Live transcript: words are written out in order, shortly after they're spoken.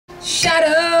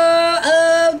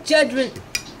Shadow of Judgment.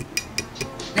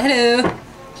 Hello.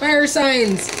 Fire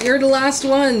signs. You're the last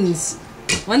ones.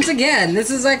 Once again, this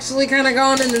is actually kind of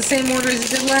gone in the same order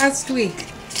as it did last week.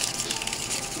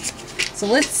 So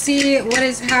let's see what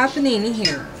is happening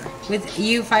here with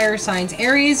you fire signs.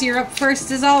 Aries, you're up first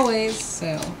as always.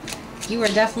 So you are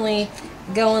definitely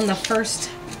going the first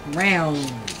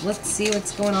round. Let's see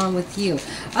what's going on with you.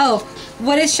 Oh,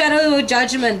 what is Shadow of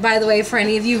Judgment, by the way, for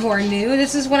any of you who are new?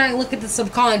 This is when I look at the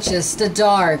subconscious, the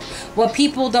dark, what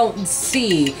people don't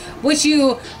see, which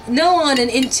you know on an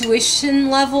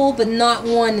intuition level, but not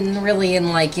one really in,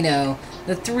 like, you know,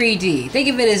 the 3D. Think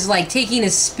of it as like taking a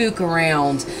spook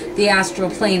around the astral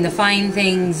plane to find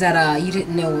things that you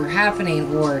didn't know were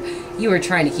happening, or you were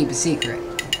trying to keep a secret.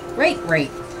 Right.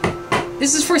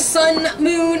 This is for Sun,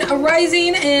 Moon,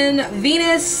 Rising, and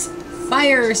Venus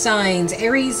fire signs.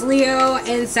 Aries, Leo,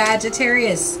 and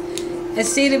Sagittarius.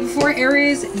 As stated before,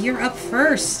 Aries, you're up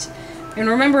first. And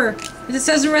remember, if this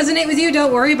doesn't resonate with you,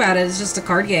 don't worry about it. It's just a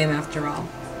card game after all.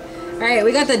 Alright,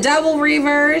 we got the Double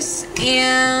Reverse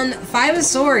and Five of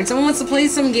Swords. Someone wants to play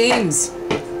some games.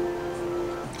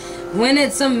 When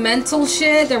it's some mental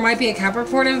shit, there might be a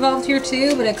Capricorn involved here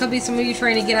too, but it could be some of you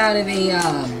trying to get out of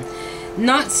a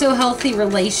not so healthy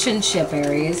relationship,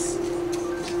 Aries.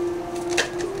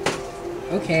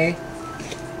 Okay.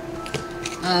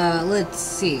 Let's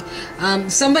see.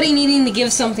 Somebody needing to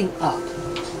give something up.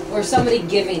 Or somebody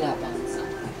giving up on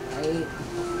something, right?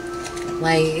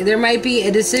 Like, there might be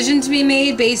a decision to be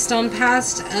made based on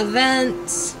past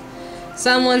events.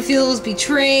 Someone feels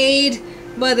betrayed,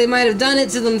 but they might have done it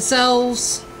to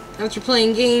themselves after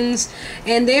playing games.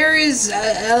 And there is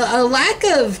a lack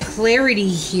of clarity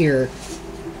here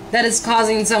that is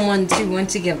causing someone to want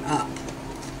to give up.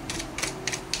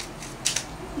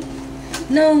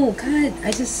 No, God,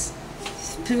 I just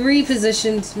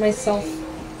repositioned myself.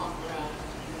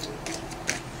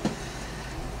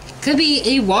 Could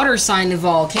be a water sign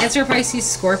involved. Cancer, Pisces,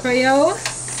 Scorpio.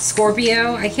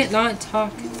 I can't not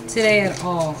talk today at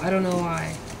all. I don't know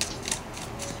why.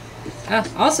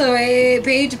 Also, a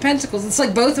Page of Pentacles. It's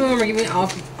like both of them are giving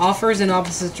offers in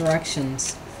opposite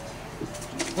directions.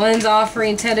 One's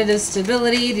offering tentative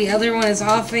stability. The other one is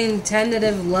offering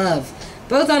tentative love.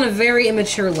 Both on a very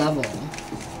immature level.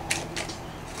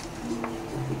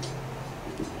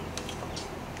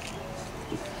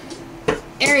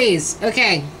 Aries,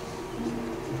 okay.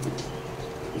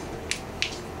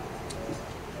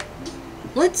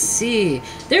 Let's see.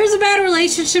 There's a bad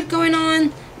relationship going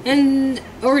on,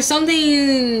 or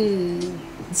something.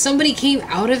 Somebody came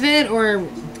out of it, or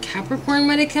Capricorn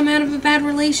might have come out of a bad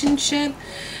relationship.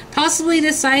 Possibly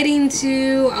deciding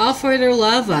to offer their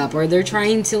love up, or they're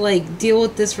trying to like deal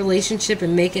with this relationship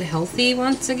and make it healthy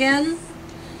once again.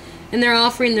 And they're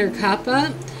offering their cup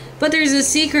up. But there's a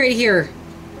secret here.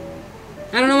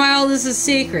 I don't know why all this is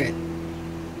secret.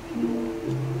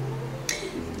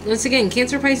 Once again,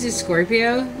 Cancer, Pisces,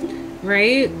 Scorpio,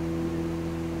 right?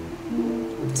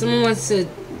 Someone wants to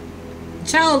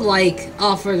childlike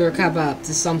offer their cup up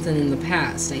to something in the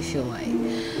past, I feel like.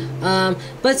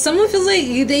 But someone feels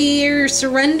like they are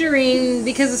surrendering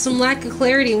because of some lack of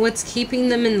clarity in what's keeping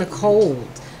them in the cold.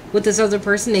 With this other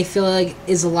person they feel like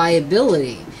is a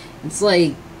liability. It's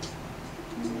like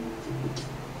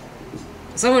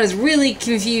someone is really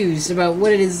confused about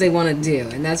what it is they want to do,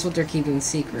 and that's what they're keeping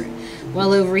secret.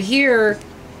 While over here,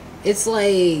 it's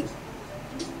like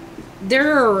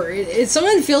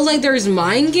someone feels like there's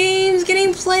mind games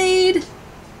getting played,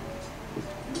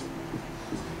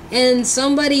 and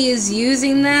somebody is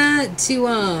using that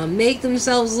to make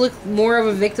themselves look more of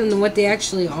a victim than what they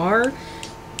actually are.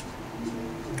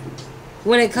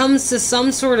 When it comes to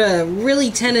some sort of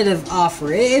really tentative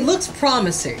offer, it looks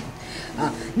promising.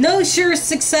 No sure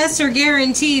success or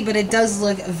guarantee, but it does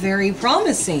look very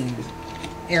promising,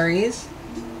 Aries.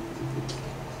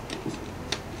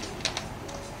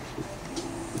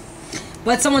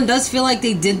 But someone does feel like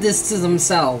they did this to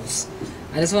themselves.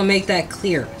 I just want to make that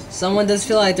clear. Someone does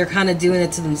feel like they're kind of doing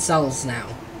it to themselves now.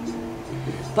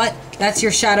 But that's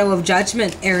your Shadow of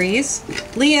Judgment, Aries.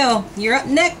 Leo, you're up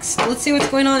next. Let's see what's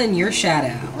going on in your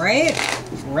shadow, right?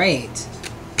 Right.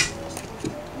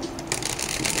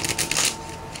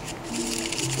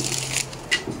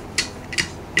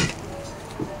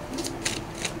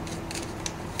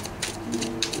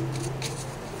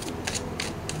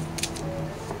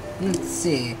 Let's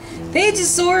see. Page of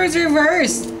Swords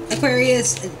reversed.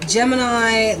 Aquarius,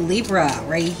 Gemini, Libra,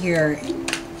 right here,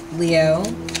 Leo.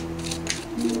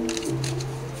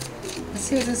 Let's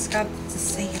see what this got to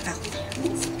say about that.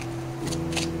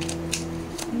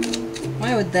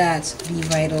 Why would that be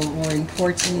vital or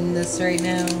important in this right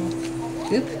now?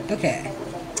 Oop, okay.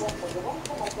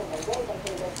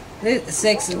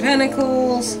 Six of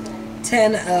Pentacles,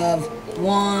 10 of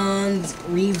Wands,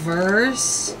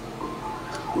 reverse.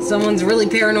 Someone's really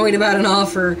paranoid about an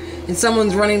offer, and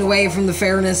someone's running away from the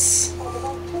fairness.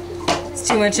 It's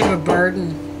too much of a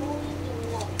burden.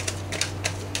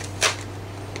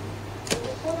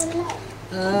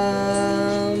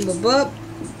 Bup.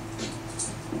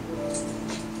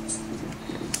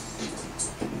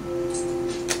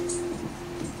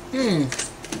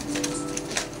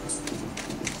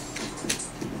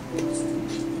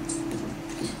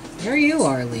 There you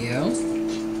are, Leo.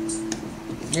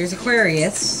 There's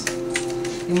Aquarius.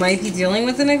 You might be dealing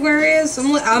with an Aquarius.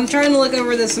 I'm trying to look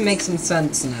over this and make some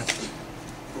sense in it.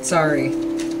 Sorry.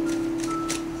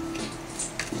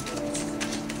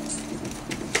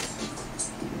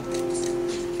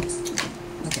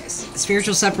 Okay,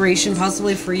 spiritual separation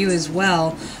possibly for you as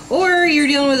well. Or you're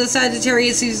dealing with a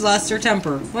Sagittarius who's lost their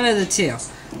temper. One of the two.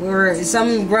 Or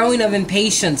some growing of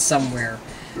impatience somewhere.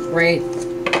 Right?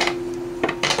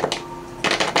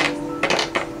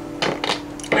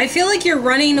 I feel like you're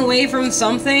running away from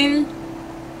something.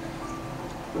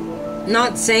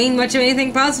 Not saying much of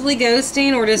anything. Possibly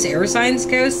ghosting or just air signs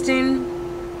ghosting.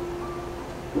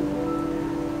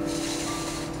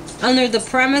 Under the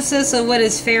premises of what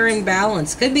is fair and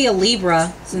balanced. Could be a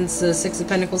Libra, since the Six of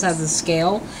Pentacles has a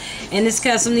scale. And this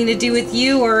could have something to do with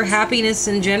you or happiness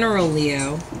in general,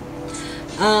 Leo.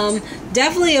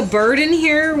 Definitely a burden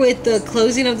here with the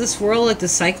closing of this world, like the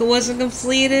cycle wasn't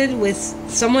completed, with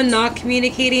someone not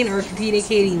communicating or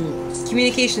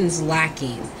communication's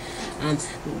lacking.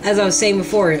 As I was saying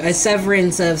before, a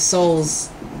severance of souls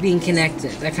being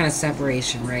connected, that kind of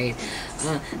separation, right?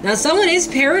 Now, someone is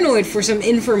paranoid for some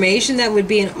information that would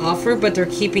be an offer, but they're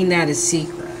keeping that a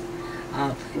secret.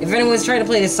 If anyone's trying to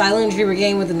play the silent retriever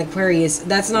game with an Aquarius,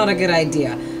 that's not a good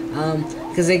idea.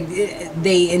 Because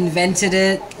they invented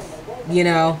it, you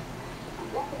know.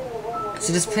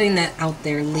 So just putting that out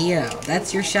there, Leo.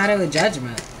 That's your shadow of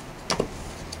judgment.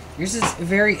 Yours is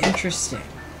very interesting.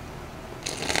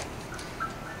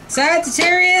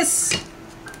 Sagittarius!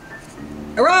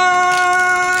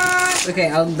 Hurrah!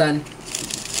 Okay, I'm done.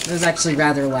 It was actually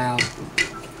rather loud.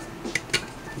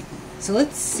 So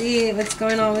let's see what's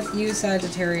going on with you,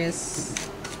 Sagittarius.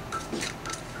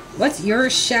 What's your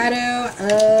shadow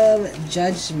of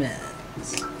judgment?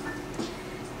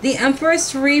 The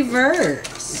Empress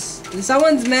reverse. And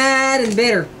someone's mad and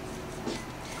bitter.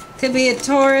 Could be a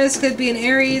Taurus, could be an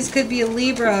Aries, could be a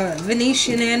Libra.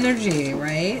 Venetian energy,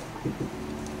 right?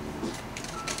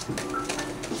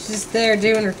 She's just there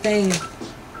doing her thing.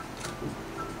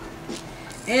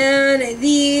 And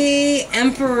the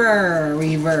Emperor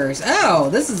reverse.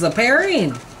 Oh, this is a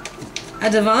pairing. A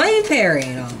divine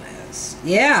pairing, almost.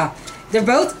 Yeah. They're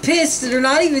both pissed. They're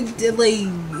not even, like...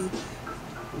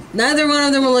 Neither one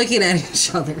of them are looking at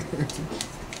each other.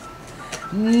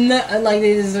 No, like,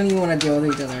 they just don't even want to deal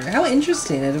with each other. How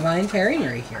interesting. A divine pairing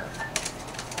right here.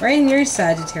 Right in your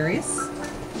Sagittarius.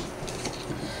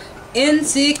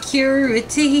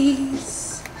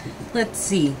 Insecurities. Let's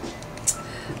see.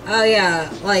 Oh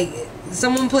yeah, like,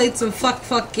 someone played some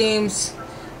fuck games.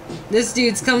 This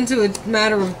dude's come to a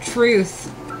matter of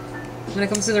truth when it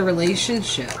comes to the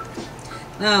relationship.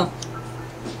 Now,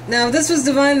 if this was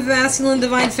divine masculine,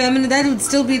 divine feminine, that would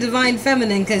still be divine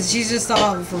feminine because she's just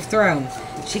off her throne.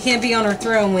 She can't be on her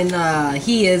throne when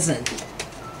he isn't.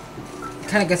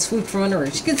 Kind of got swooped from under her.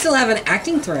 She can still have an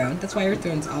acting throne. That's why her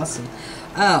throne's awesome.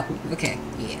 Oh, okay,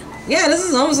 yeah. Yeah, this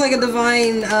is almost like a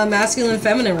divine masculine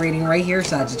feminine reading right here,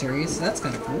 Sagittarius. So that's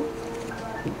kind of cool.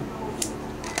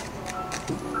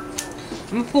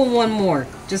 I'm going to pull one more,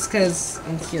 just because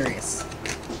I'm curious.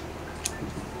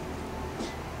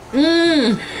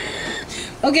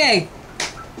 Okay.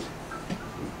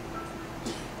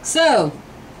 So.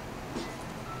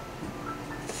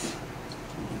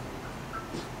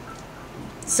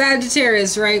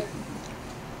 Sagittarius, right?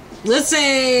 Let's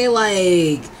say,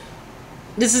 like,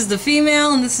 this is the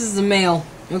female and this is the male,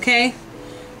 okay?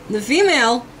 The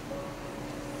female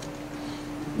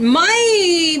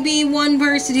might be one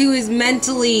person who is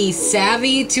mentally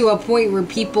savvy to a point where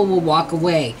people will walk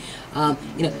away. You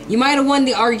know, you might have won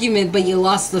the argument, but you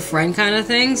lost the friend kind of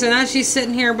thing. So now she's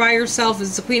sitting here by herself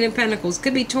as the Queen of Pentacles.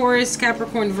 Could be Taurus,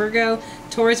 Capricorn, Virgo.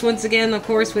 Taurus once again, of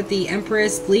course, with the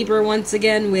Empress. Libra once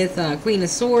again with Queen of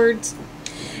Swords.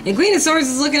 And Queen of Swords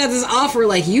is looking at this offer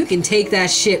like, you can take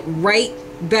that shit right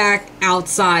back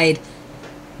outside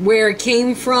where it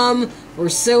came from, or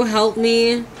so help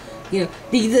me. You know,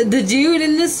 the dude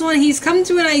in this one, he's come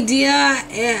to an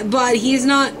idea, but he's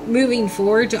not moving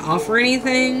forward to offer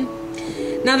anything.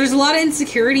 Now, there's a lot of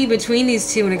insecurity between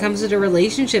these two when it comes to the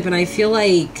relationship, and I feel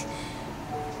like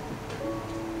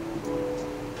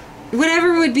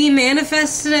whatever would be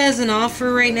manifested as an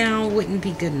offer right now wouldn't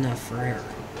be good enough for her.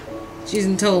 She's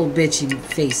in total bitchy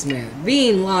face mode.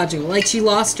 Being logical, like she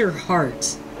lost her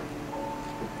heart.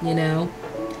 You know?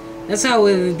 That's how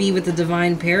it would be with the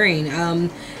divine pairing.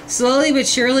 Slowly but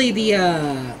surely,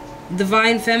 the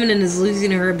divine feminine is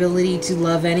losing her ability to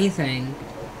love anything.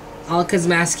 All because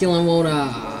masculine won't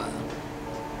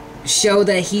show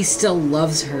that he still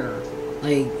loves her.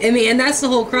 Like, I mean, and that's the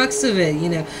whole crux of it, you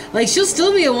know. Like, she'll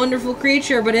still be a wonderful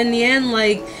creature, but in the end,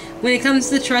 like, when it comes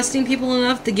to trusting people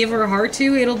enough to give her heart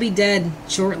to, it'll be dead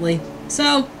shortly.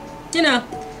 So, you know,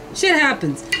 shit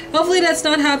happens. Hopefully that's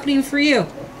not happening for you,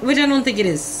 which I don't think it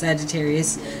is,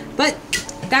 Sagittarius. But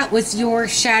that was your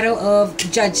Shadow of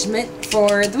Judgment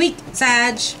for the week,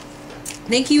 Sag.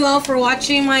 Thank you all for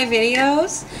watching my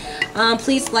videos.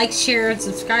 Please like, share, and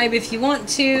subscribe if you want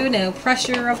to. No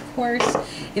pressure, of course.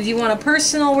 If you want a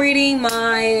personal reading,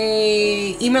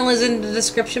 my email is in the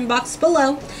description box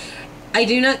below. I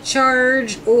do not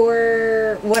charge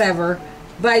or whatever,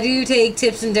 but I do take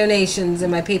tips and donations,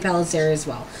 and my PayPal is there as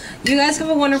well. You guys have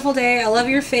a wonderful day. I love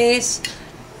your face.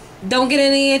 Don't get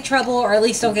in any trouble, or at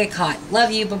least don't get caught.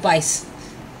 Love you. Bye-bye.